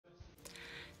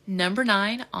Number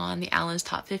 9 on the Allen's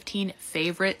top 15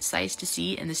 favorite sites to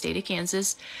see in the state of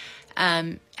Kansas.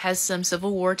 Has some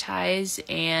Civil War ties,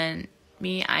 and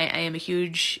I am a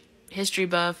huge history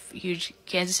buff, huge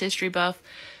Kansas history buff,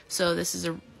 so this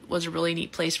was a really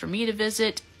neat place for me to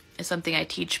visit. It's something I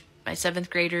teach my 7th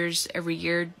graders every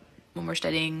year when we're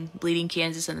studying Bleeding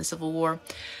Kansas and the Civil War.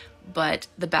 But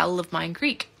the Battle of Mine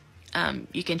Creek,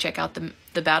 you can check out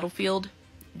the battlefield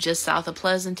just south of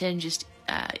Pleasanton, just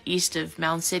east of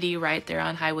Mound City, right there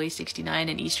on Highway 69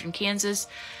 in eastern Kansas.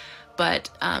 But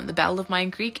the Battle of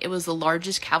Mine Creek, it was the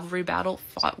largest cavalry battle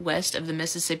fought west of the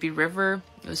Mississippi River.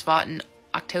 It was fought in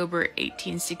October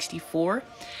 1864.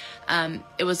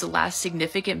 It was the last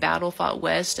significant battle fought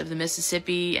west of the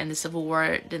Mississippi, and the Civil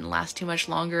War didn't last too much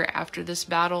longer after this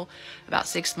battle, about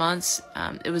 6 months.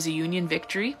 It was a Union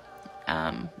victory,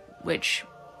 which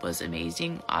was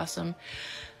amazing, awesome.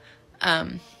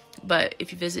 But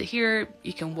if you visit here,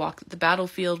 you can walk the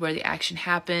battlefield where the action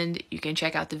happened. You can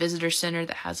check out the visitor center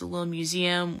that has a little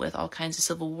museum with all kinds of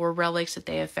Civil War relics that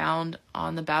they have found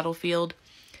on the battlefield.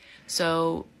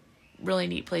 So, really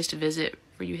neat place to visit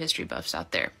for you history buffs out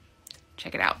there.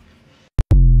 Check it out.